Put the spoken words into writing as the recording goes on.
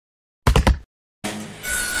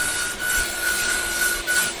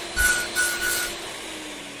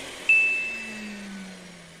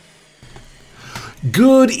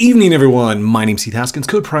Good evening, everyone. My name's Heath, Haskins,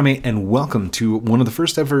 Code Primate, and welcome to one of the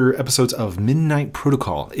first ever episodes of Midnight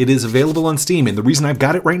Protocol. It is available on Steam, and the reason I've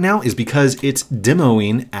got it right now is because it's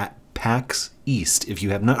demoing at PAX East. If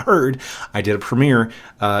you have not heard, I did a premiere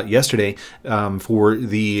yesterday for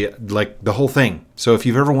the whole thing. So if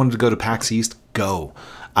you've ever wanted to go to PAX East, go.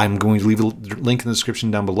 I'm going to leave a link in the description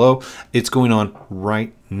down below. It's going on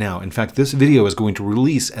right now. In fact, this video is going to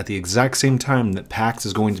release at the exact same time that PAX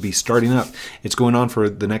is going to be starting up. It's going on for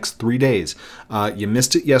the next 3 days. You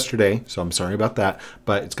missed it yesterday, so I'm sorry about that,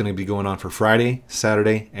 but it's going to be going on for Friday,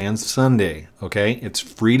 Saturday, and Sunday, okay? It's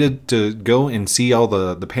free to go and see all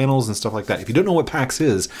the panels and stuff like that. If you don't know what PAX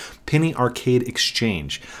is, Penny Arcade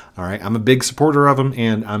Exchange, all right? I'm a big supporter of them,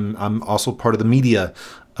 and I'm also part of the media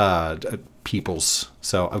peoples.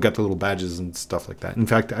 So I've got the little badges and stuff like that. In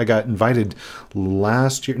fact, I got invited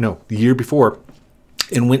the year before,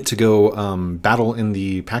 and went to go battle in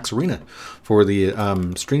the PAX Arena for the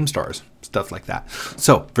Stream Stars, stuff like that.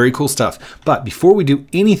 So very cool stuff. But before we do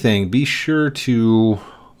anything, be sure to,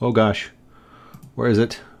 oh gosh, where is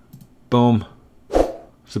it? Boom.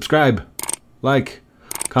 Subscribe, like,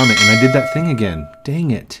 comment. And I did that thing again. Dang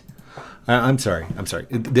it. I'm sorry.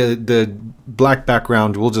 The black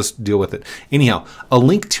background, we'll just deal with it. Anyhow, a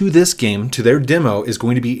link to this game, to their demo, is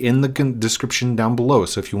going to be in the description down below.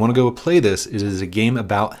 So if you want to go play this, it is a game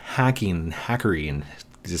about hacking and hackery and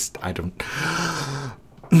just, I don't...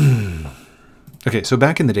 Okay, so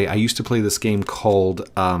back in the day, I used to play this game called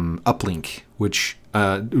Uplink, which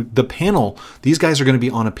the panel, these guys are going to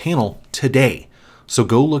be on a panel today. So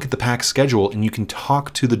go look at the PAX schedule and you can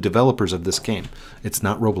talk to the developers of this game. It's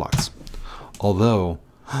not Roblox. Although,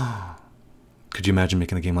 could you imagine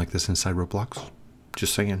making a game like this inside Roblox?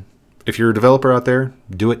 Just saying. If you're a developer out there,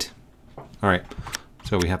 do it. All right.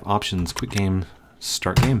 So we have options, quick game,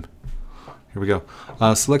 start game. Here we go.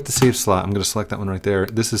 Select the save slot. I'm going to select that one right there.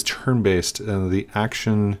 This is turn-based. The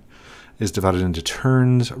action is divided into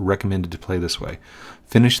turns, recommended to play this way.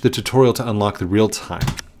 Finish the tutorial to unlock the real time.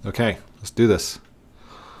 Okay, let's do this.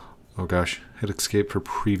 Oh gosh, hit escape for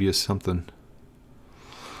previous something.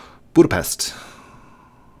 Budapest.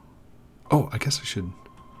 Oh, I guess I should.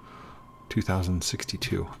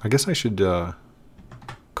 2062. I guess I should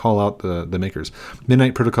call out the makers.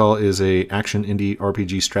 Midnight Protocol is a action indie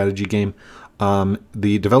RPG strategy game.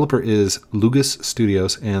 The developer is LuGus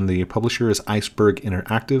Studios and the publisher is Iceberg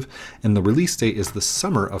Interactive, and the release date is the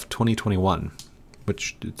summer of 2021,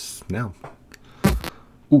 which it's now.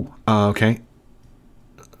 Ooh, okay.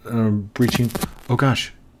 Breaching. Oh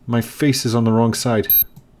gosh, my face is on the wrong side.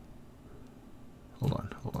 Hold on.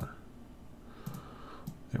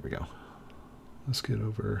 There we go. Let's get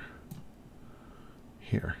over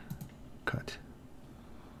here. Cut.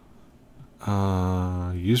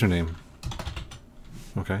 Username.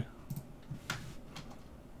 Okay.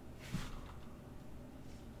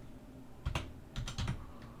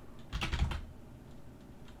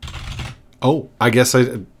 Oh, I guess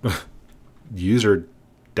I user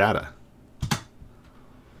data.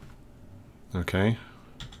 Okay.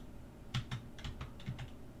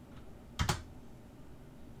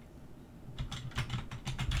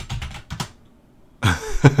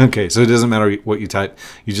 Okay, so it doesn't matter what you type.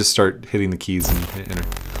 You just start hitting the keys and hit enter.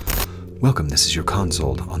 Welcome, this is your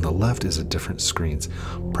console. On the left is a different screens.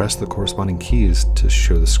 Press the corresponding keys to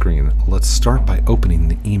show the screen. Let's start by opening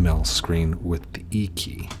the email screen with the E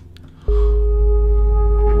key.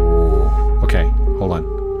 Okay, hold on.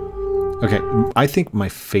 Okay, I think my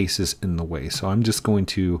face is in the way, so I'm just going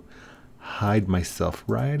to hide myself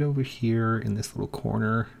right over here in this little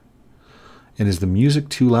corner. And is the music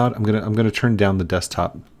too loud? I'm gonna turn down the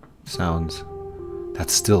desktop sounds.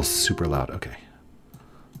 That's still super loud. Okay.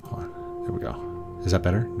 Hold on. There we go. Is that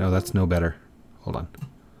better? No, that's no better. Hold on.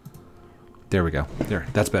 There we go. There,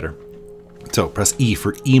 that's better. So press E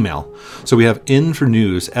for email. So we have N for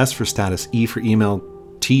news, S for status, E for email,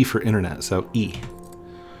 T for internet. So E.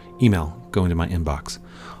 Email, go into my inbox.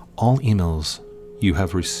 All emails you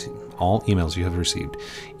have received.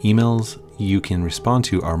 Emails you can respond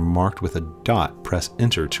to are marked with a dot. Press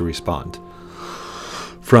enter to respond.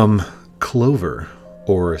 From Clover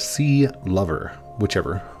or C Lover,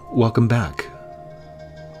 whichever. Welcome back.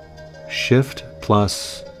 Shift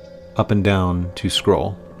plus up and down to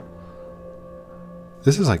scroll.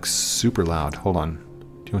 This is like super loud. Hold on.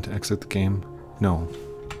 Do you want to exit the game? No.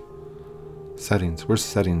 Settings. Where's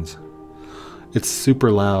settings? It's super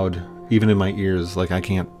loud, even in my ears. Like I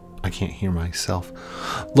can't hear myself.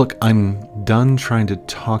 Look, I'm done trying to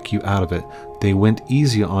talk you out of it. They went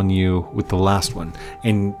easy on you with the last one,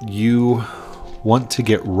 and you want to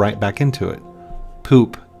get right back into it.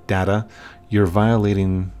 Poop, data. You're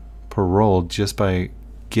violating parole just by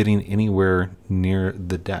getting anywhere near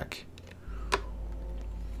the deck.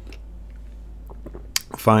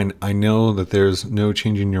 Fine, I know that there's no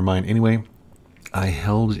changing your mind anyway. I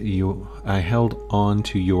held on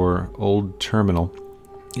to your old terminal.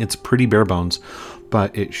 It's pretty bare bones,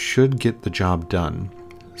 but it should get the job done.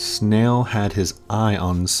 Snail had his eye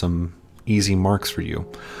on some easy marks for you.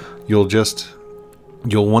 You'll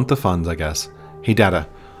want the funds, I guess. Hey, Data,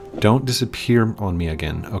 don't disappear on me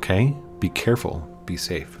again, okay? Be careful. Be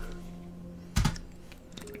safe.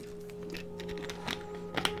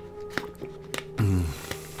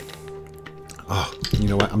 Oh, you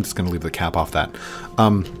know what? I'm just going to leave the cap off that.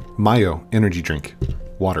 Mayo, energy drink.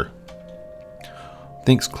 Water.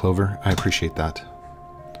 Thanks, Clover. I appreciate that.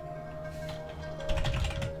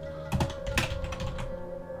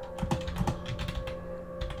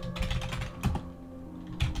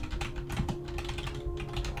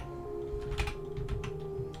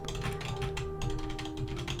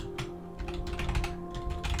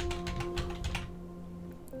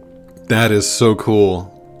 That is so cool.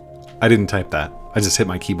 I didn't type that. I just hit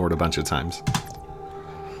my keyboard a bunch of times.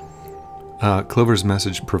 Clover's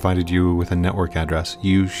message provided you with a network address.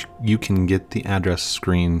 You can get the address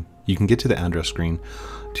screen. You can get to the address screen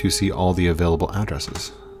to see all the available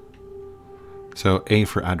addresses. So A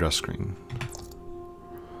for address screen.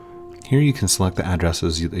 Here you can select the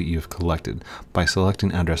addresses that you've collected. By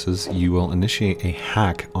selecting addresses, you will initiate a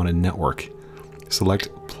hack on a network. Select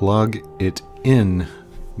plug it in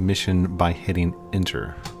mission by hitting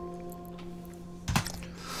enter.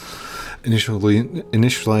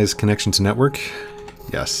 Initialize connection to network.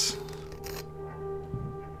 Yes.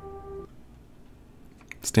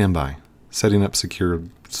 Standby. Setting up secure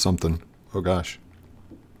something. Oh gosh.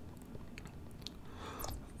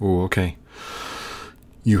 Oh, okay.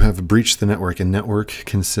 You have breached the network. A network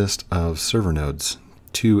consists of server nodes.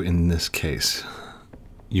 2 in this case.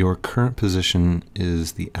 Your current position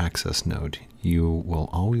is the access node. You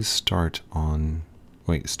will always start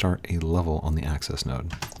a level on the access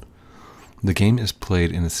node. The game is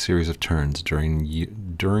played in a series of turns. During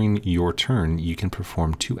your turn, you can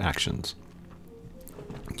perform 2 actions.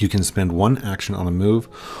 You can spend 1 action on a move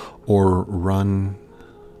or run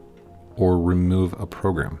or remove a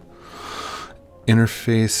program.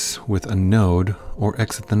 Interface with a node or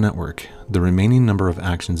exit the network. The remaining number of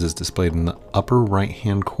actions is displayed in the upper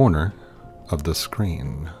right-hand corner of the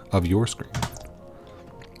screen, of your screen.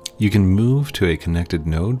 You can move to a connected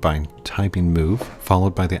node by typing move,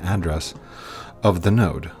 followed by the address of the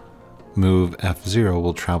node. Move F0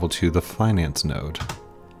 will travel to the finance node.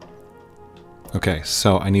 Okay,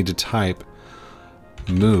 so I need to type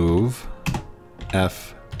move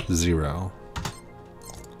F0.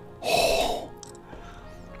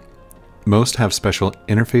 Most have special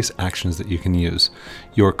interface actions that you can use.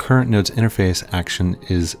 Your current node's interface action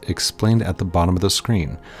is explained at the bottom of the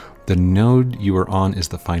screen. The node you are on is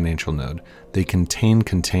the financial node. They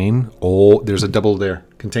contain. Oh, there's a double there.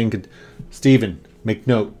 Steven, make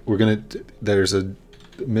note. There's a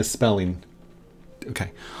misspelling.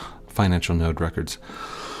 Okay. Financial node records.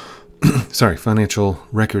 Sorry, financial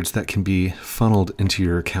records that can be funneled into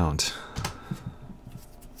your account.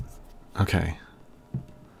 Okay.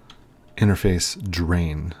 Interface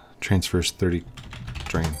drain. Transfers 30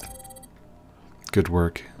 drain. Good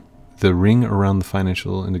work. The ring around the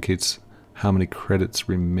financial indicates how many credits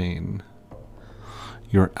remain.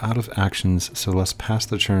 You're out of actions, so let's pass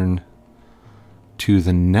the turn to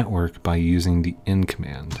the network by using the in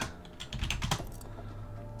command.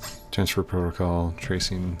 Transfer protocol,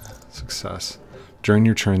 tracing, success. During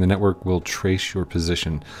your turn, the network will trace your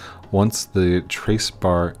position. Once the trace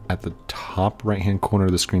bar at the top right-hand corner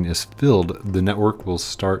of the screen is filled, the network will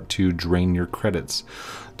start to drain your credits,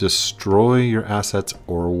 destroy your assets,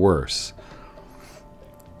 or worse.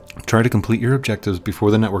 Try to complete your objectives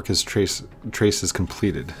before the network trace is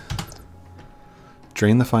completed.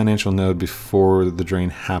 Drain the financial node before the drain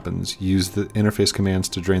happens. Use the interface commands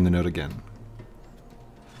to drain the node again.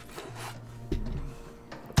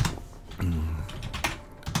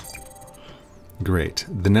 Great.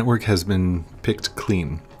 The network has been picked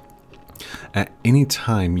clean. At any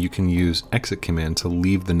time, you can use exit command to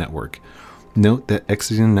leave the network. Note that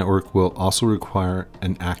exiting the network will also require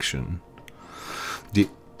an action.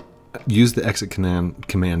 Use the exit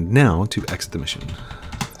command now to exit the mission.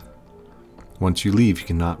 Once you leave, you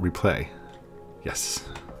cannot replay. Yes.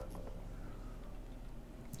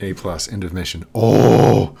 A+, end of mission.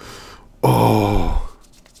 Oh! Oh!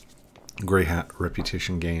 Gray hat,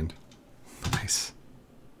 reputation gained. Nice.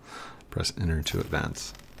 Press enter to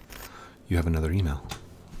advance. You have another email.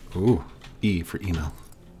 Ooh, E for email.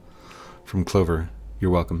 From Clover.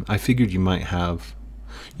 You're welcome. I figured you might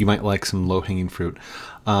like some low-hanging fruit.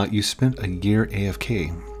 You spent a year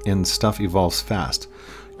AFK, and stuff evolves fast.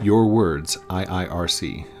 Your words,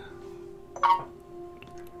 IIRC.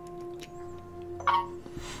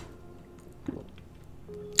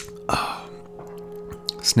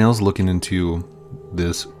 Snail's looking into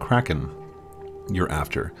this kraken you're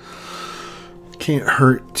after. Can't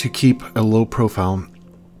hurt to keep a low profile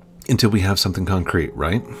until we have something concrete,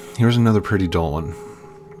 right? Here's another pretty dull one.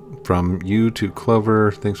 From you to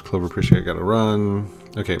Clover. Thanks, Clover. Appreciate it. Gotta run.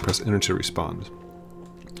 Okay, press enter to respond.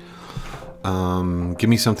 Give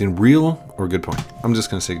me something real or good point. I'm just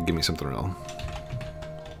gonna say give me something real.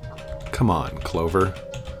 Come on, Clover.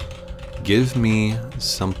 Give me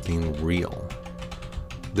something real.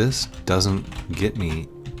 This doesn't get me.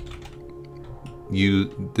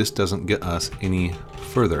 This doesn't get us any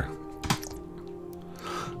further.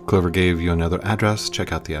 Clover gave you another address.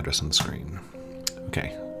 Check out the address on the screen.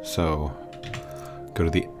 Okay, so go to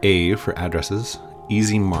the A for addresses.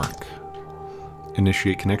 Easy mark.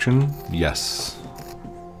 Initiate connection. Yes.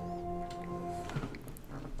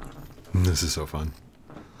 This is so fun.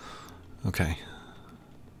 Okay.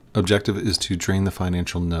 Objective is to drain the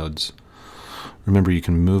financial nodes. Remember, you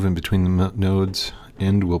can move in between the nodes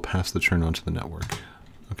and we'll pass the turn onto the network.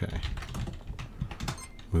 Okay.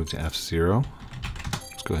 Move to F0.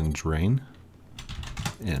 Let's go ahead and drain.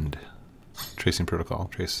 End. Tracing protocol.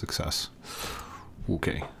 Trace success.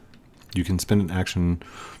 Okay. You can spend an action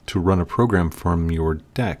to run a program from your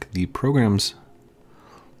deck. The programs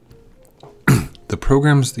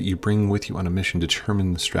that you bring with you on a mission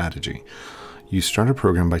determine the strategy. You start a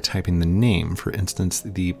program by typing the name. For instance,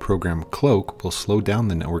 the program cloak will slow down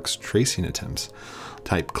the network's tracing attempts.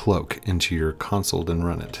 Type cloak into your console and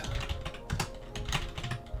run it.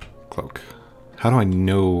 Cloak. How do I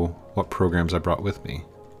know what programs I brought with me?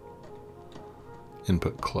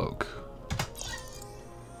 Input cloak.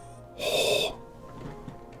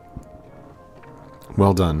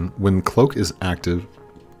 Well done. When cloak is active,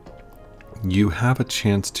 you have a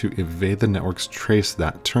chance to evade the network's trace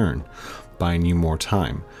that turn, buying you more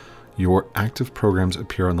time. Your active programs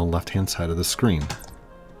appear on the left-hand side of the screen.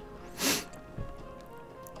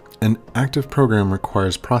 An active program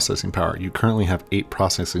requires processing power. You currently have 8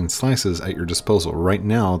 processing slices at your disposal. Right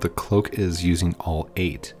now, the cloak is using all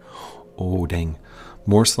 8. Oh, dang.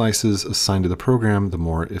 More slices assigned to the program, the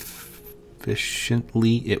more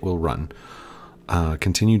efficiently it will run.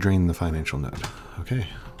 Continue draining the financial node. Okay,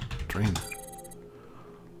 drain.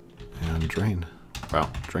 And drain. Wow,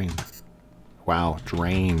 drain. Wow,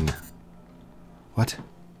 drain. What?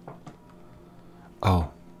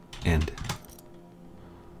 Oh, end.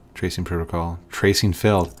 Tracing protocol. Tracing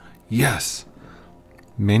failed. Yes!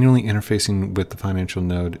 Manually interfacing with the financial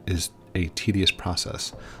node is a tedious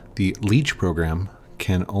process. The leech program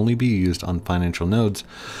can only be used on financial nodes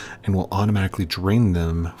and will automatically drain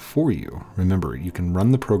them for you. Remember, you can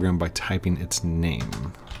run the program by typing its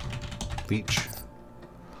name. Leech.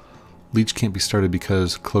 Leech can't be started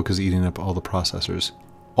because cloak is eating up all the processors.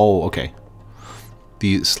 Oh, okay.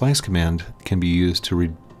 The slice command can be used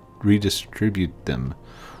to redistribute them.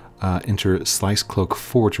 Enter slice cloak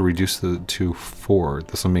 4 to reduce to 4.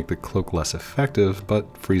 This will make the cloak less effective,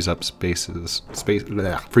 but frees up slices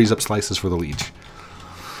for the leech.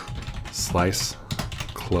 Slice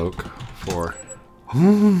cloak 4.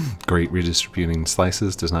 Great. Redistributing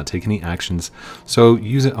slices does not take any actions, so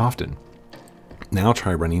use it often. Now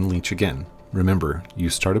try running leech again. Remember, you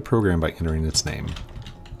start a program by entering its name.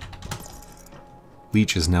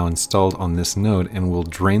 Leech is now installed on this node and will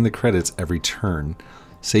drain the credits every turn,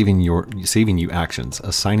 saving you actions.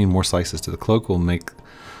 Assigning more slices to the cloak will make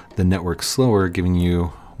the network slower. Giving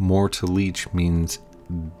you more to leech means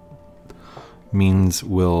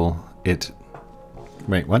will it...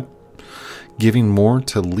 Wait, what? Giving more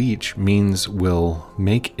to leech means will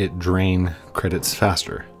make it drain credits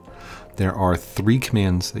faster. There are 3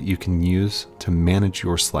 commands that you can use to manage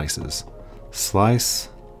your slices. Slice,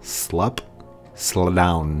 slup,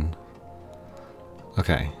 slowdown.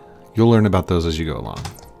 Okay, you'll learn about those as you go along.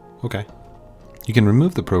 Okay. You can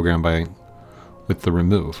remove the program with the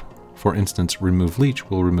remove. For instance, remove leech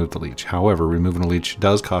will remove the leech. However, removing a leech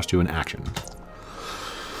does cost you an action.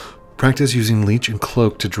 Practice using leech and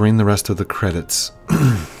cloak to drain the rest of the credits.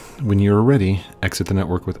 When you're ready, exit the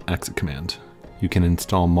network with exit command. You can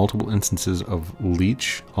install multiple instances of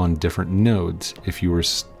leech on different nodes. If you were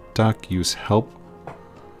stuck, use help.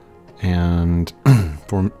 And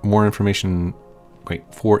for information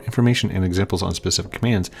and examples on specific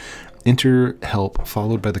commands, enter help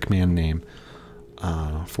followed by the command name.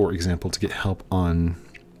 For example, to get help on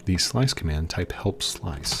the slice command, type help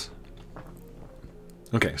slice.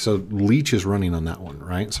 Okay, so leech is running on that one,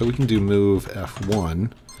 right? So we can do move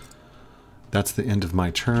F1. That's the end of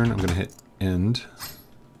my turn. I'm going to hit end.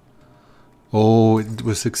 Oh, it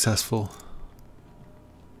was successful.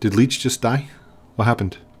 Did leech just die? What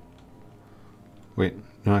happened? Wait,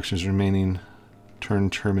 no actions remaining. Turn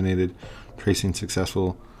terminated. Tracing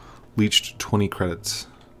successful. Leached 20 credits.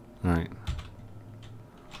 All right.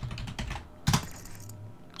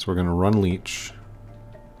 So we're going to run leech.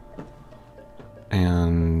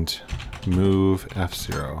 And move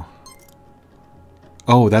F0.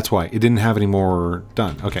 Oh, that's why. It didn't have any more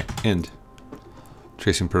done. Okay, end.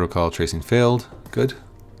 Tracing protocol, tracing failed. Good.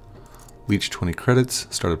 Leech 20 credits.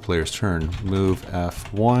 Started player's turn. Move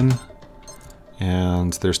F1.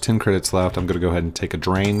 And there's 10 credits left. I'm going to go ahead and take a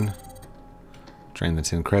drain. Drain the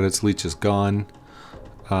 10 credits. Leech is gone.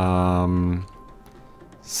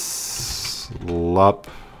 Slup.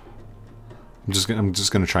 I'm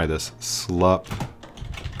just gonna try this. Slup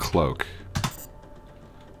cloak.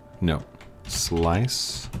 No.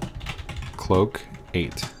 Slice cloak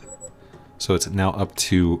 8. So it's now up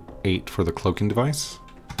to 8 for the cloaking device.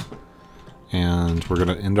 And we're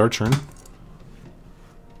gonna end our turn.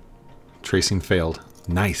 Tracing failed.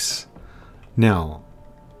 Nice. Now,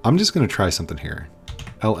 I'm just gonna try something here.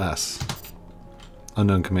 LS.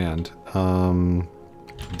 Unknown command.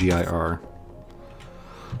 DIR.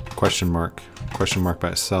 Question mark. Question mark by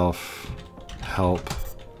itself. Help.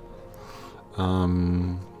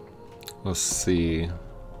 Let's see.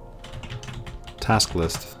 Task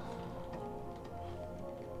list.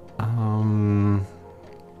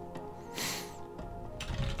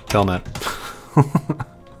 Telnet.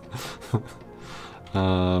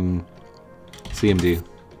 CMD.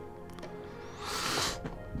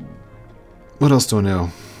 What else do I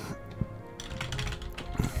know?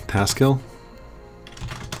 Task kill?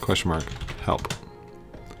 Question mark. Help.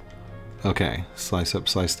 Okay. Slice up,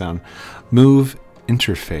 slice down. Move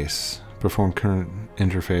interface. Perform current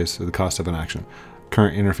interface at the cost of an action.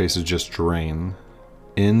 Current interface is just drain.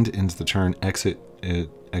 End ends the turn. Exit, it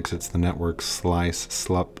exits the network. Slice,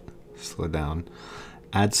 slup, slow down.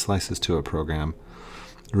 Add slices to a program.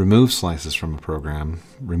 Remove slices from a program.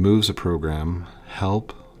 Removes a program.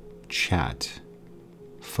 Help, chat.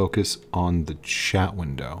 Focus on the chat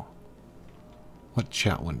window. What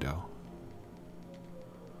chat window?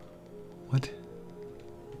 What?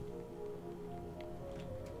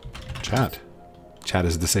 Chat. Chat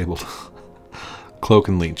is disabled. Cloak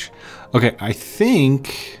and leech. Okay, I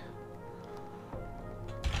think...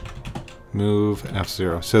 Move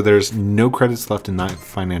F0. So there's no credits left in that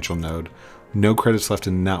financial node. No credits left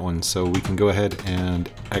in that one. So we can go ahead and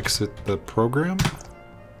exit the program.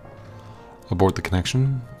 Abort the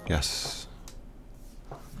connection. Yes.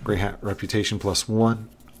 Gray hat reputation +1.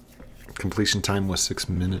 Completion time was 6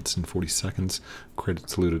 minutes and 40 seconds.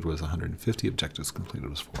 Credits looted was 150. Objectives completed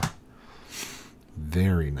was 4.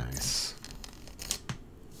 Very nice.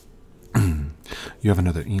 You have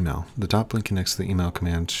another email. The dot blinking next to the email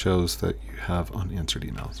command shows that you have unanswered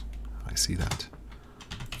emails. I see that.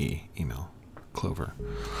 Email. Clover.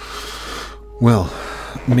 Well,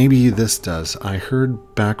 maybe this does. I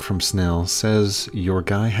heard back from Snail. Says your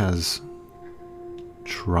guy has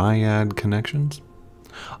triad connections.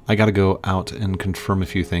 I gotta go out and confirm a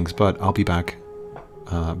few things, but I'll be back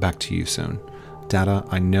to you soon. Data,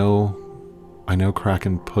 I know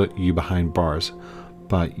Kraken put you behind bars,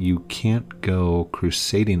 but you can't go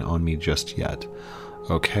crusading on me just yet.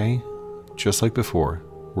 Okay? Just like before,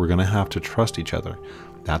 we're gonna have to trust each other.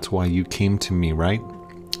 That's why you came to me, right?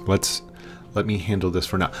 Let me handle this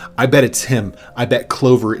for now. I bet it's him. I bet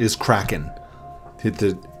Clover is Kraken.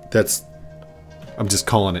 I'm just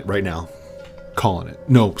calling it right now. Calling it.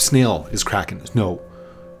 No, Snail is Kraken. No,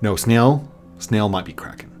 Snail might be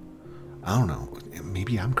Kraken. I don't know.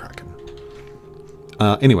 Maybe I'm Kraken.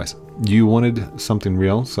 Anyways, you wanted something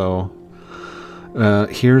real, so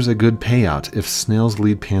here's a good payout. If Snail's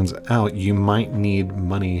lead pans out, you might need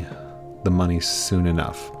the money soon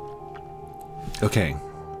enough. Okay.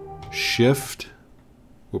 Shift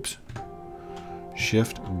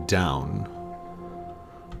down.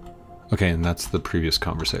 Okay, and that's the previous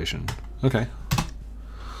conversation. Okay.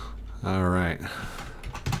 All right.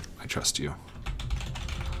 I trust you.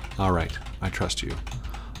 All right. I trust you.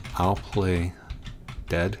 I'll play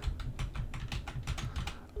dead.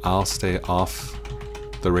 I'll stay off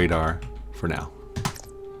the radar for now.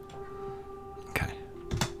 Okay.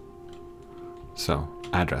 So,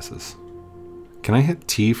 addresses. Can I hit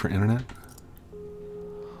T for internet?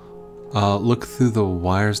 Look through the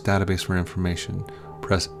wires database for information.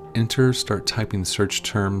 Press enter, start typing search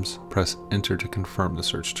terms. Press enter to confirm the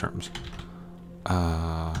search terms.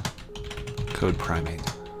 Code primate.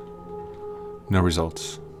 No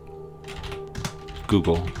results.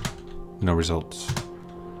 Google. No results.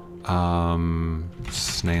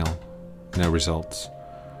 Snail. No results.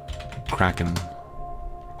 Kraken.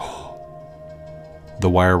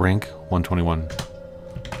 The wire rank 121.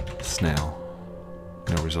 Snail.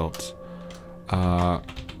 No results.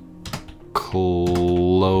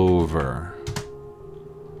 Clover.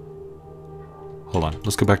 Hold on.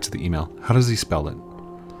 Let's go back to the email. How does he spell it?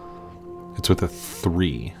 It's with a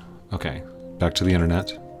 3. Okay. Back to the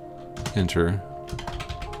internet. Enter.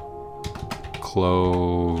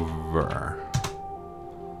 Clover.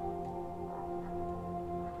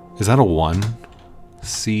 Is that a 1?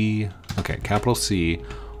 C. Okay. Capital C.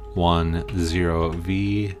 1 0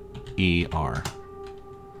 V E R.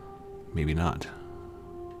 Maybe not.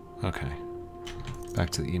 Okay. Back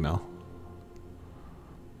to the email.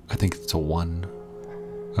 I think it's a 1.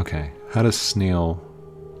 Okay. How does snail?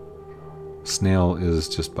 Snail is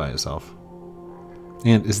just by itself.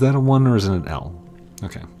 And is that a 1 or is it an L?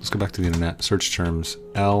 Okay. Let's go back to the internet. Search terms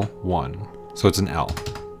L1. So it's an L.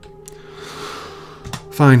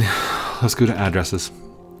 Fine. Let's go to addresses.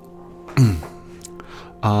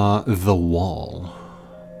 The wall.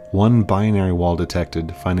 1 binary wall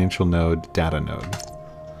detected. Financial node, data node.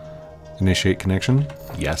 Initiate connection?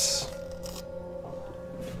 Yes.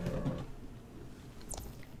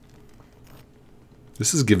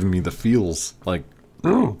 This is giving me the feels like,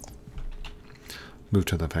 oh. Move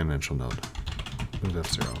to the financial node. Move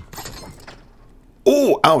F0.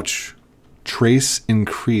 Oh, ouch. Trace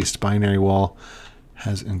increased. Binary wall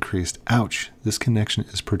has increased. Ouch. This connection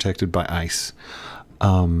is protected by ice.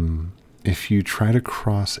 If you try to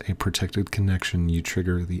cross a protected connection, you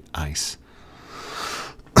trigger the ice.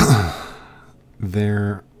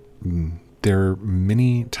 There are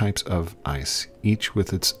many types of ice, each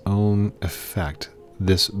with its own effect.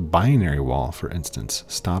 This binary wall, for instance,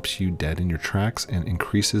 stops you dead in your tracks and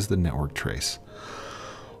increases the network trace.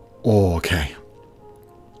 Oh, okay.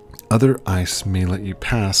 Other ice may let you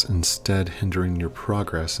pass, instead hindering your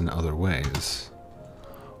progress in other ways.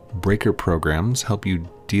 Breaker programs help you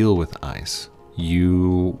deal with ice.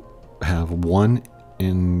 You have one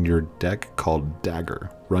in your deck called Dagger.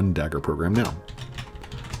 Run Dagger program now.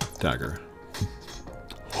 Dagger.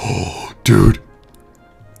 Oh, dude.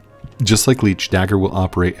 Just like Leech, Dagger will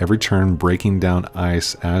operate every turn, breaking down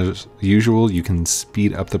ice. As usual, you can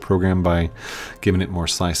speed up the program by giving it more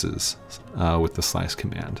slices with the slice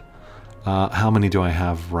command. How many do I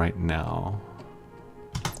have right now?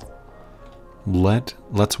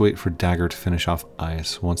 Let's wait for Dagger to finish off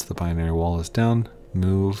ice. Once the binary wall is down,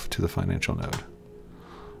 move to the financial node.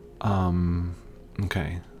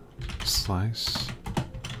 Okay. Slice.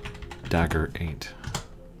 Dagger 8.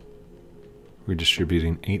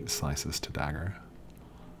 Redistributing 8 slices to Dagger.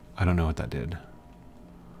 I don't know what that did.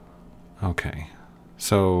 Okay.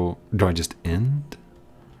 So, do I just end?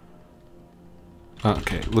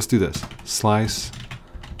 Okay, let's do this. Slice,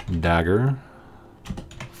 Dagger,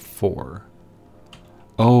 4.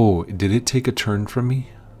 Oh, did it take a turn from me?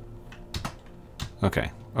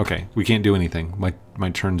 Okay, okay. We can't do anything. My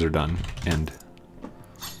turns are done. End.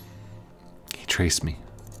 He traced me.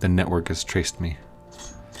 The network has traced me.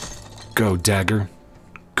 Go, Dagger.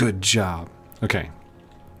 Good job. Okay.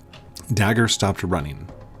 Dagger stopped running.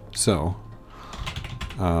 So,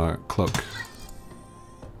 Cloak.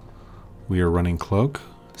 We are running Cloak.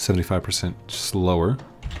 75% slower.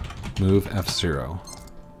 Move F0.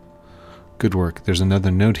 Good work. There's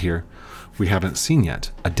another node here we haven't seen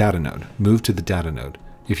yet. A data node. Move to the data node.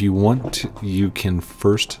 If you want to, you can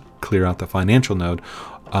first clear out the financial node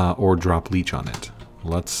or drop Leech on it.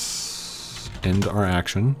 Let's end our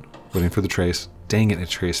action. Waiting for the trace. Dang it, it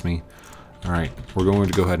traced me. Alright, we're going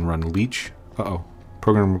to go ahead and run Leech. Uh-oh.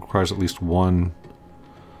 Program requires at least 1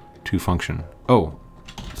 to function. Oh.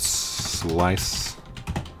 Slice.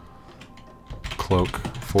 Cloak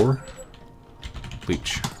 4.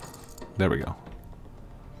 Leech. There we go.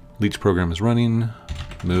 Leech program is running.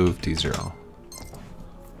 Move D0.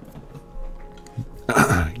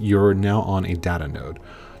 You're now on a data node.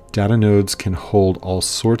 Data nodes can hold all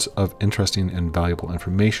sorts of interesting and valuable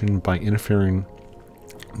information. By interfacing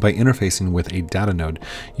with a data node,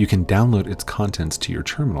 you can download its contents to your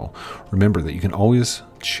terminal. Remember that you can always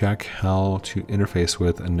check how to interface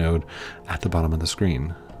with a node at the bottom of the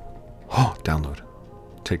screen. Oh, download.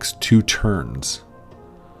 Takes 2 turns.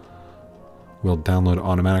 Will download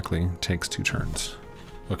automatically. Takes 2 turns.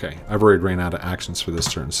 Okay, I've already ran out of actions for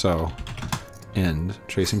this turn, so end.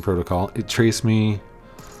 Tracing protocol. It traced me.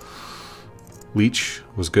 Leech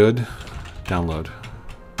was good. Download.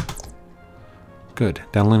 Good.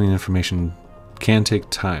 Downloading information can take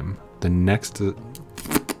time. The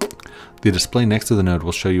display next to the node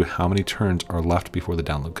will show you how many turns are left before the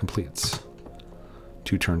download completes.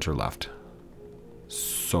 2 turns are left.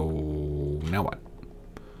 So now what?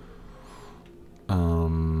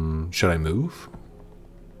 Should I move?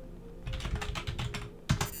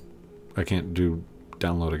 I can't do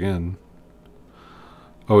download again.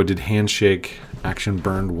 Oh, it did handshake, action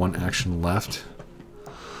burned, 1 action left.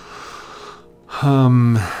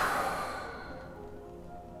 Move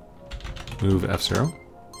F0.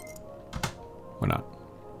 Why not?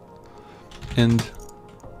 End.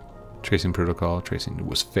 Tracing protocol. Tracing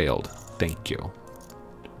was failed. Thank you.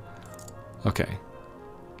 Okay.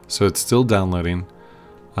 So it's still downloading.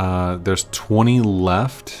 There's 20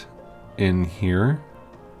 left in here.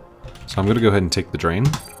 So I'm going to go ahead and take the drain.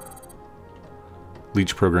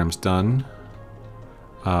 Leech program's done.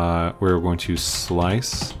 We're going to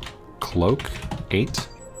slice cloak 8.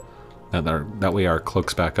 That way our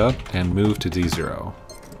cloak's back up, and move to D0.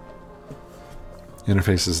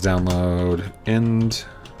 Interfaces download, end.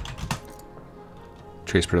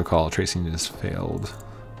 Trace protocol, tracing is failed.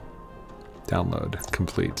 Download,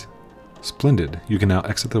 complete. Splendid. You can now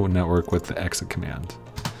exit the network with the exit command.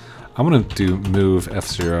 I'm going to do move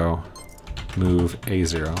F0, move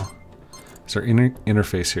A0. Is there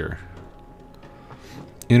interface here?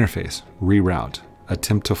 Interface, reroute.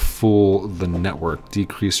 Attempt to fool the network.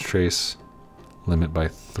 Decrease trace limit by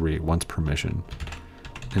 3 once permission.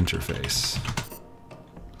 Interface.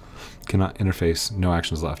 Cannot interface. No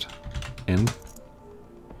actions left. End.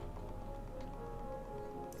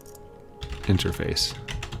 Interface.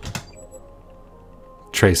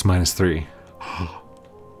 Trace -3.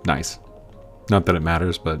 Nice. Not that it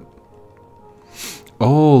matters, but...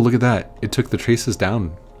 Oh, look at that. It took the traces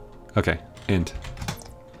down. Okay, end.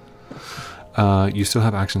 You still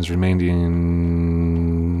have actions remaining.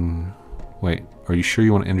 Wait, are you sure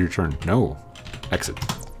you want to end your turn? No. Exit.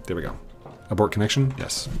 There we go. Abort connection?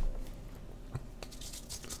 Yes.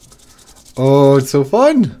 Oh, it's so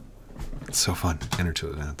fun. It's so fun. Enter to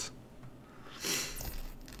events.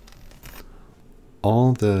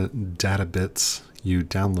 All the data bits you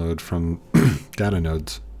download from data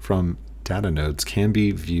nodes can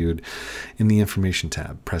be viewed in the information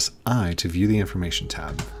tab. Press I to view the information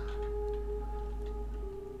tab.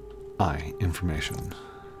 Information.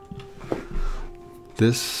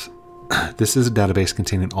 This is a database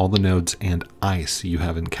containing all the nodes and ICE you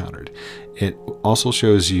have encountered. It also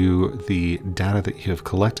shows you the data that you have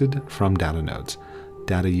collected from data nodes.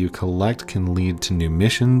 Data you collect can lead to new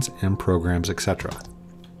missions and programs, etc.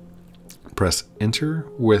 Press enter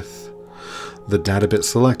with the data bit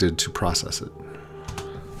selected to process it.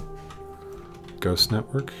 Ghost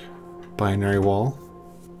network, binary wall,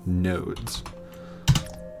 nodes.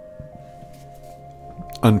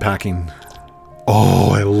 Unpacking.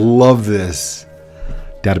 Oh, I love this.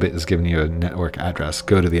 Databit is giving you a network address.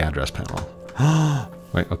 Go to the address panel.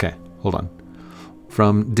 Wait, okay, hold on.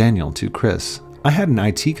 From Daniel to Chris. I had an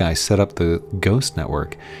IT guy set up the Ghost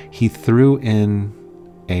network. He threw in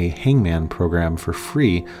a Hangman program for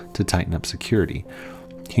free to tighten up security.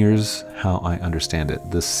 Here's how I understand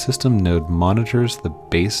it. The system node monitors the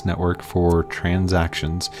base network for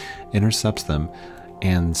transactions, intercepts them,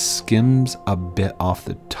 and skims a bit off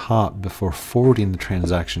the top before forwarding the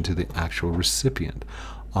transaction to the actual recipient.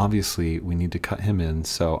 Obviously, we need to cut him in,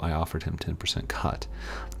 so I offered him 10% cut.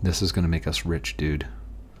 This is going to make us rich, dude.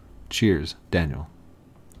 Cheers, Daniel.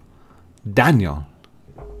 Daniel!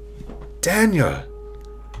 Daniel!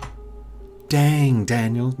 Dang,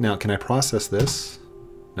 Daniel. Now, can I process this?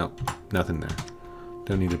 No, nothing there.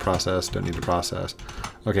 Don't need to process, don't need to process.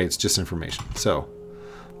 Okay, it's just information. So,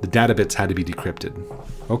 the data bits had to be decrypted.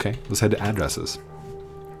 Okay, let's head to addresses.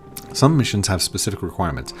 Some missions have specific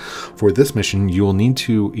requirements. For this mission, you will need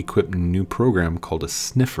to equip a new program called a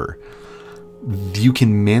sniffer. You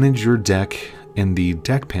can manage your deck in the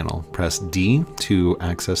deck panel. Press D to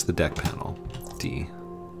access the deck panel. D.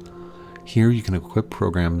 Here you can equip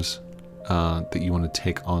programs that you want to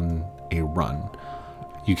take on a run.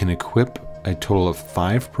 You can equip a total of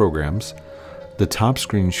 5 programs. The top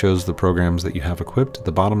screen shows the programs that you have equipped.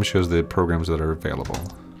 The bottom shows the programs that are available.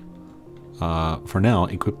 For now,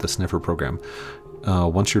 equip the sniffer program.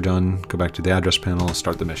 Once you're done, go back to the address panel,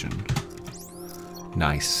 start the mission.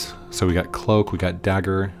 Nice. So we got cloak, we got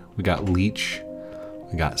dagger, we got leech,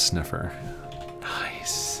 we got sniffer.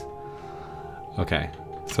 Nice. Okay,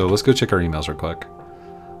 so let's go check our emails real quick.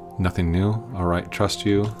 Nothing new. All right, trust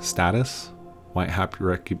you. Status. White hat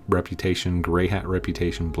reputation, gray hat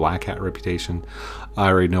reputation, black hat reputation. I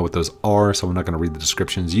already know what those are, so I'm not going to read the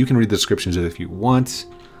descriptions. You can read the descriptions if you want.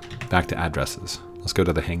 Back to addresses. Let's go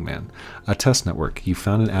to the Hangman. A test network. You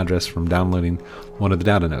found an address from downloading one of the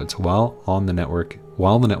data nodes. While the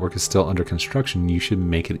network is still under construction, you should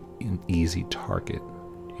make it an easy target.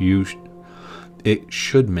 It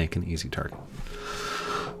should make an easy target.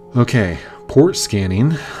 Okay, port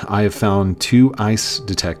scanning. I have found 2 ICE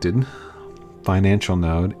detected, financial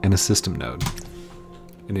node, and a system node.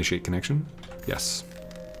 Initiate connection? Yes.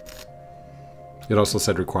 It also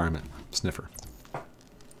said requirement, sniffer.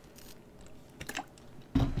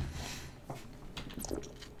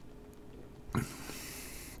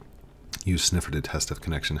 Use sniffer to test if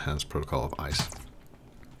connection has protocol of ICE.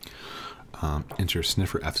 Enter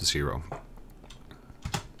sniffer F0.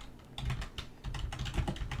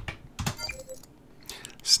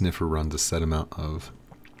 Sniffer runs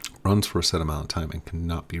for a set amount of time and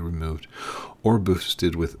cannot be removed or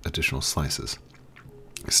boosted with additional slices.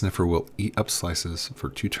 Sniffer will eat up slices for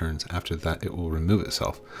 2 turns. After that, it will remove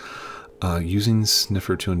itself. Using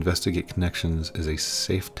sniffer to investigate connections is a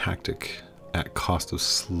safe tactic at cost of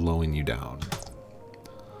slowing you down.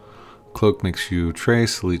 Cloak makes you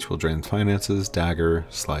trace. Leech will drain finances. Dagger,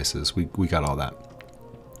 slices. We got all that.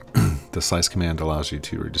 The slice command allows you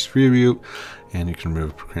to redistribute, and you can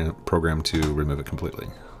remove program to remove it completely.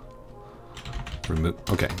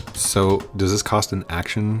 Okay, so does this cost an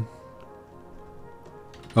action?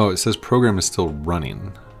 Oh, it says program is still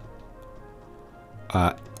running.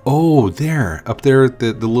 Oh, there, up there,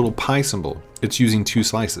 the little pie symbol. It's using 2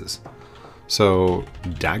 slices. So,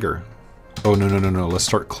 dagger. Oh, no. Let's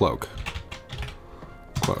start cloak.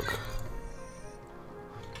 Cloak.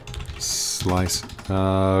 Slice.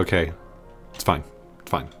 Okay. It's fine.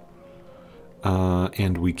 It's fine.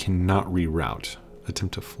 And we cannot reroute.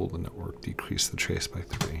 Attempt to fool the network. Decrease the trace by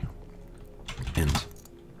 3. End.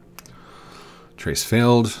 Trace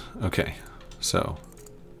failed. Okay. So,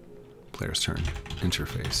 player's turn.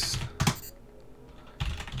 Interface.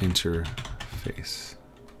 Interface.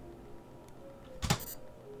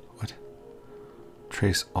 What?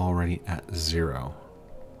 Trace already at 0.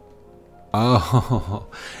 Oh,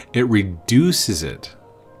 it reduces it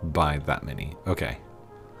by that many. Okay.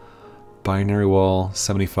 Binary wall,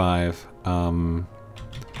 75.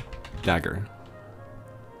 Dagger.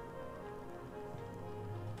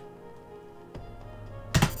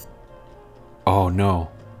 Oh, no.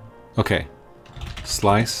 Okay.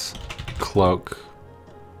 Slice, cloak,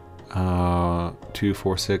 2,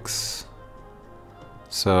 4, 6.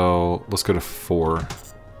 So let's go to 4.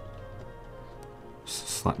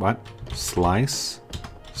 What? Slice,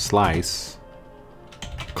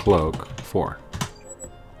 cloak, 4.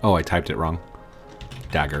 Oh, I typed it wrong.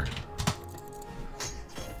 Dagger.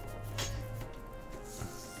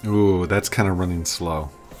 Ooh, that's kind of running slow.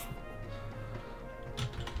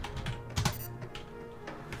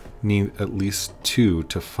 Need at least 2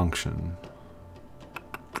 to function.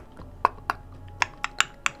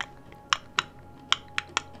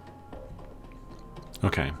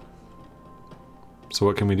 Okay. So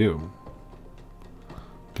what can we do?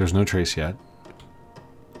 There's no trace yet.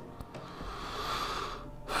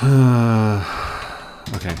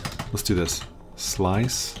 Okay, let's do this.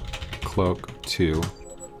 Slice, cloak, 2.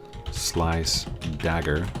 Slice,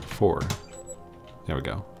 dagger, 4. There we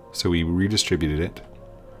go. So we redistributed it.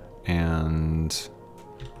 And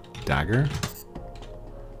dagger.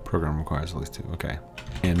 Program requires at least 2. Okay.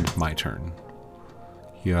 End my turn.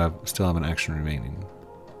 You still have an action remaining.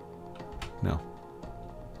 No.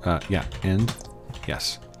 Yeah. End.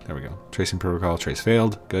 Yes. There we go. Tracing protocol. Trace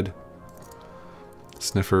failed. Good.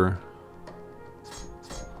 Sniffer.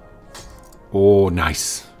 Oh,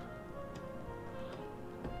 nice.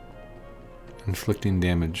 Inflicting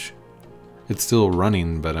damage. It's still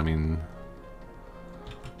running, but I mean...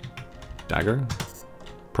 Dagger?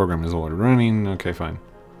 Program is already running. Okay, fine.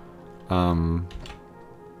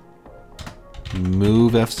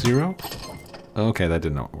 Move F0? Okay, that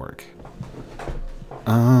did not work.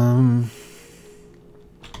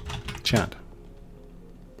 Chat.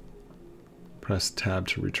 Press tab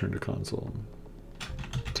to return to console.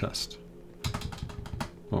 Test.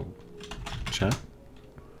 Oh. Chat?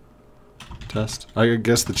 Test? I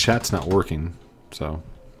guess the chat's not working, so.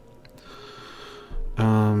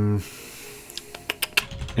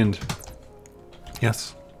 End.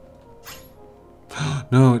 Yes.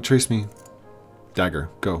 No, it traced me. Dagger,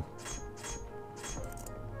 go.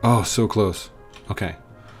 Oh, so close. Okay.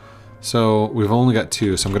 So we've only got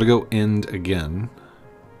 2, so I'm gonna go end again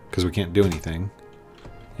because we can't do anything.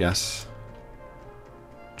 Yes.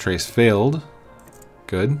 Trace failed.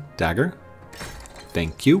 Good. Dagger.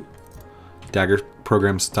 Thank you. Dagger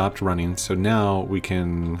program stopped running, so now we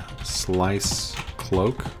can slice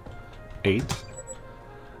cloak 8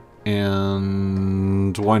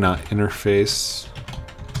 And why not interface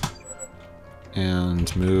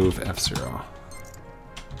and move F0.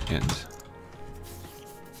 End.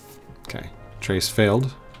 Okay, trace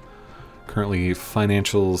failed. Currently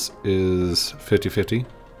financials is 50-50.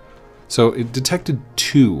 So it detected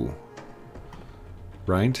 2,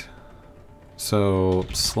 right? So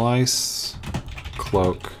slice,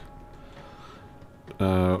 cloak,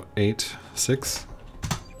 8, 6.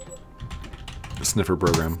 Sniffer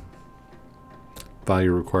program.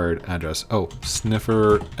 Value required address. Oh,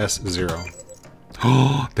 sniffer S0.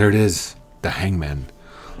 Oh, there it is. The hangman.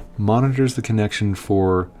 Monitors the connection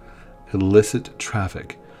for illicit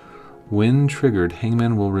traffic. When triggered,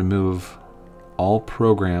 hangman will remove all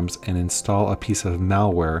programs and install a piece of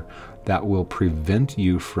malware that will prevent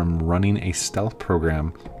you from running a stealth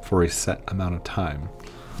program for a set amount of time.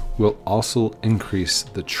 Will also increase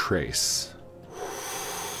the trace.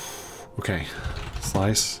 Okay.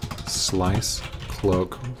 Slice, slice,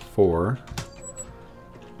 cloak, 4,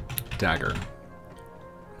 dagger.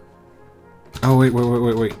 Oh, wait.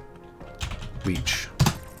 Leech.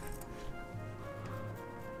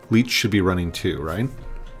 Leech should be running too, right?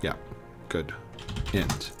 Yeah, good.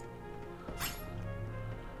 End.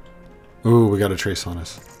 Oh, we got a trace on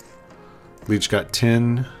us. Leech got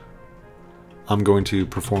 10. I'm going to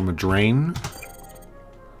perform a drain.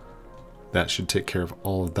 That should take care of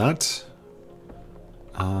all of that.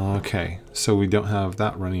 Okay, so we don't have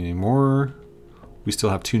that running anymore. We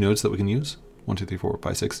still have 2 nodes that we can use. 1, 2, 3, 4,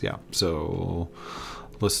 5, 6. Yeah, so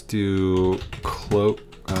let's do cloak,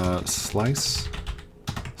 slice,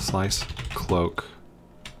 slice, cloak,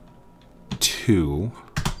 2,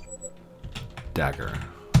 dagger.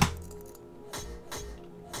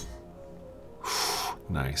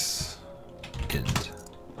 Nice. End.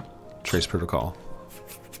 Trace protocol.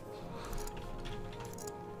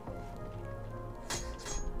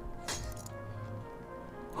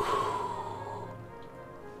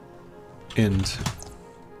 End.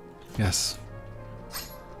 Yes.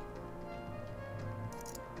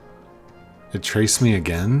 It traced me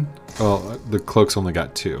again? Oh, the cloak's only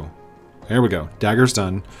got 2. There we go. Dagger's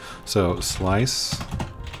done. So slice,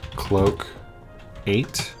 cloak,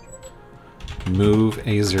 8, move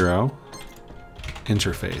A0,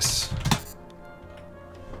 interface.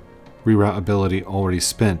 Reroute ability already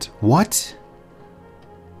spent. What?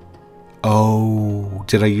 Oh,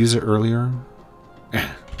 did I use it earlier?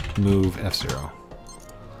 Move F0.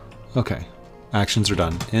 Okay. Actions are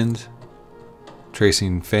done. End.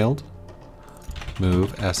 Tracing failed.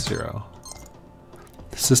 Move S0.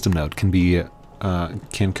 The system node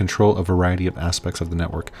can control a variety of aspects of the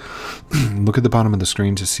network. Look at the bottom of the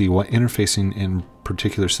screen to see what interfacing in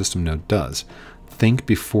particular system node does. Think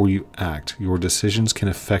before you act. Your decisions can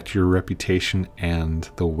affect your reputation and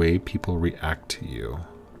the way people react to you.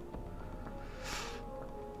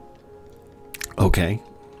 Okay.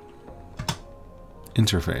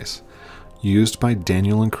 Interface. Used by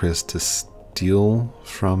Daniel and Chris to steal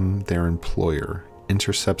from their employer.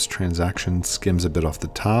 Intercepts transactions, skims a bit off the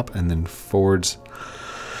top, and then forwards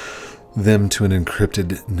them to an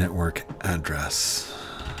encrypted network address.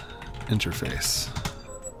 Interface.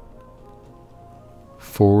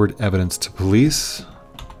 Forward evidence to police.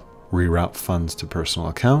 Reroute funds to personal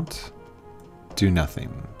account. Do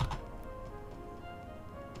nothing.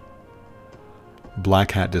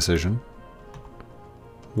 Black hat decision.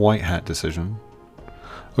 White hat decision.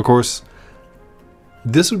 Of course,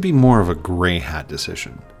 this would be more of a gray hat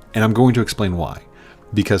decision, and I'm going to explain why.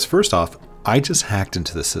 Because first off, I just hacked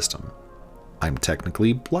into the system. I'm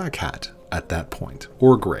technically black hat at that point,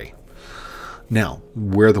 or gray. Now,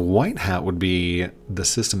 where the white hat would be the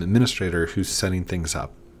system administrator who's setting things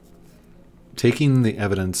up. Taking the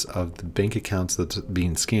evidence of the bank accounts that's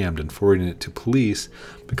being scammed and forwarding it to police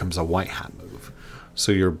becomes a white hat move.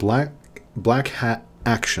 So your black hat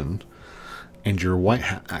action and your white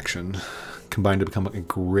hat action combine to become a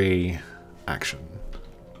gray action.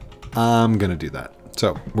 I'm going to do that.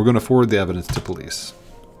 So we're going to forward the evidence to police.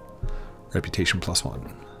 Reputation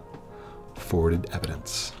 +1. Forwarded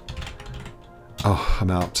evidence. Oh, I'm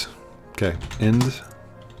out. Okay, end.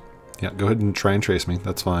 Yeah, go ahead and try and trace me.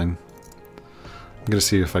 That's fine. I'm going to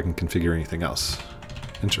see if I can configure anything else.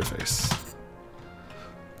 Interface.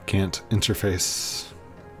 Can't interface.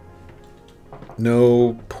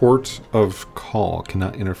 No port of call.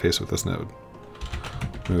 Cannot interface with this node.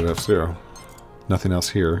 Move F0. Nothing else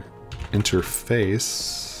here.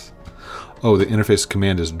 Interface. Oh, the interface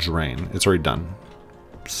command is drain. It's already done.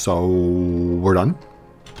 So we're done.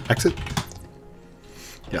 Exit.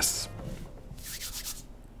 Yes.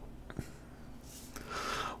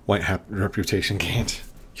 White hat reputation gained.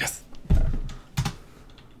 Yes.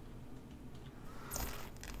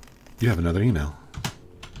 You have another email.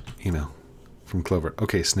 Email from Clover.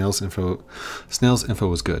 Okay, Snail's info. Snail's info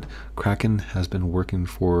was good. Kraken has been working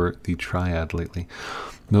for the Triad lately,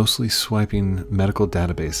 mostly swiping medical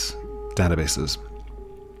databases.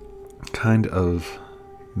 Kind of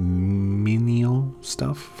menial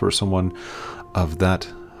stuff for someone of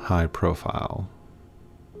that high profile.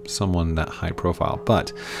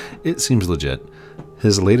 But it seems legit.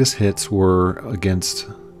 His latest hits were against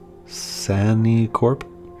Sani Corp.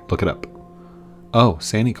 Look it up. Oh,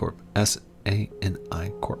 Sani Corp. S-A-N-I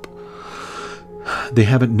Corp. They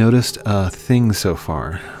haven't noticed a thing so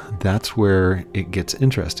far. That's where it gets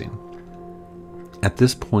interesting. At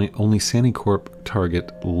this point, only Sani Corp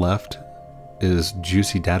target left is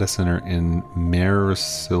Juicy Data Center in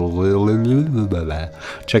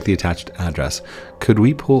Check the attached address. Could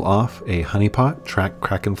we pull off a honeypot, track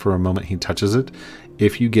Kraken for a moment he touches it?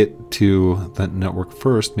 If you get to that network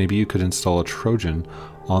first, maybe you could install a Trojan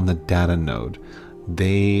on the data node.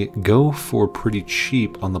 They go for pretty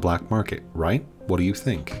cheap on the black market, right? What do you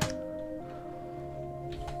think?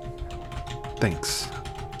 Thanks.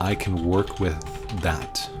 I can work with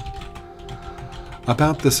that.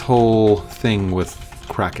 About this whole thing with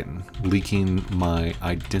Kraken leaking my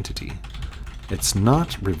identity. It's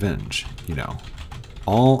not revenge, you know.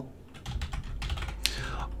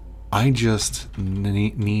 I just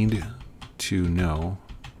need to know.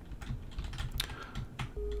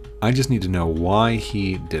 I just need to know why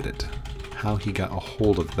he did it, how he got a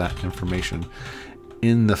hold of that information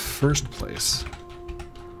in the first place.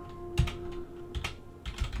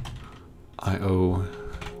 I owe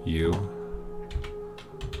you,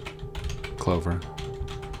 Clover.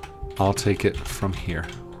 I'll take it from here.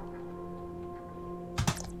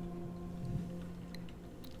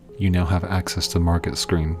 You now have access to the market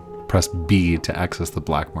screen. Press B to access the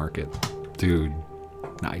black market. Dude,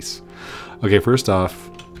 nice. Okay, first off,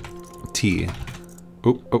 T.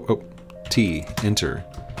 T. Enter.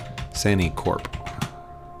 Sani Corp.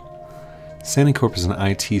 Sani Corp is an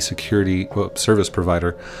IT security service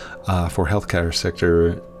provider for healthcare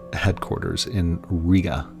sector headquarters in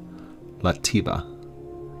Riga, Latvia,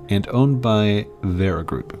 and owned by Vera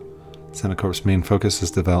Group. Sani Corp's main focus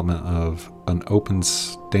is development of an open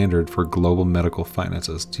standard for global medical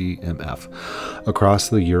finances, GMF, across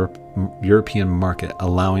the European market,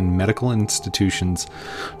 allowing medical institutions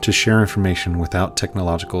to share information without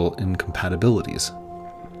technological incompatibilities.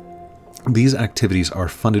 These activities are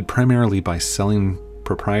funded primarily by selling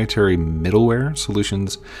proprietary middleware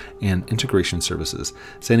solutions and integration services.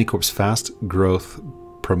 Sani Corp's fast growth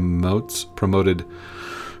promoted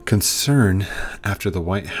concern after the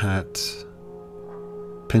White Hat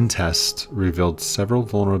pen test revealed several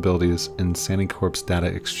vulnerabilities in Sani Corp's data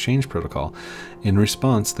exchange protocol. In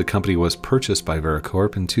response, the company was purchased by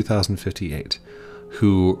VeraCorp in 2058,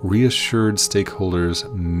 who reassured stakeholders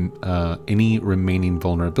any remaining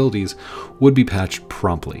vulnerabilities would be patched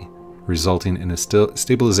promptly, resulting in a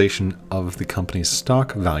stabilization of the company's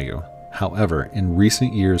stock value. However, in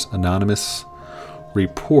recent years, anonymous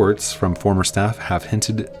reports from former staff have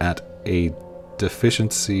hinted at a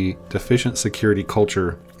deficient security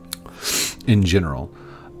culture in general.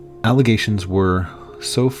 Allegations were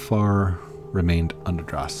so far remained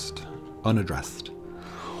unaddressed.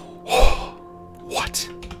 What?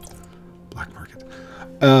 Black market.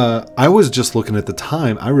 I was just looking at the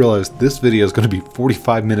time. I realized this video is going to be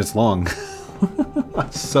 45 minutes long.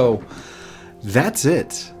 So that's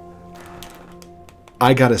it.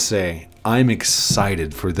 I gotta say, I'm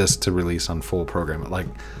excited for this to release on full program. Like,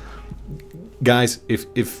 guys, if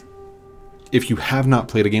you have not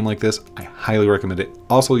played a game like this, I highly recommend it.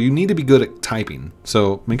 Also, you need to be good at typing,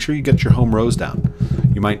 so make sure you get your home rows down.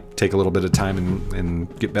 You might take a little bit of time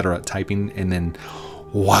and get better at typing, and then,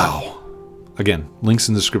 wow. Again, links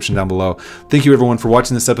in the description down below. Thank you, everyone, for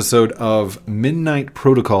watching this episode of Midnight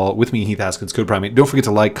Protocol with me, Heath Haskins, Code Primate. Don't forget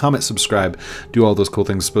to like, comment, subscribe, do all those cool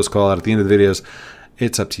things I'm supposed to call out at the end of the videos.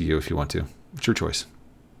 It's up to you if you want to. It's your choice.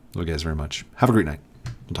 Love you guys very much. Have a great night.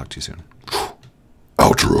 We'll talk to you soon.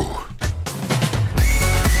 Outro.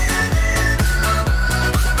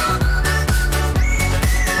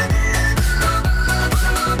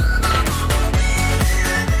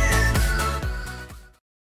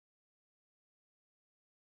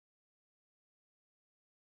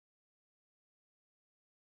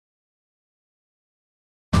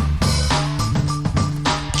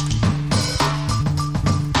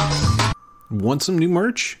 Want some new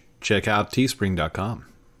merch? Check out teespring.com.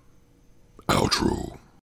 Outro.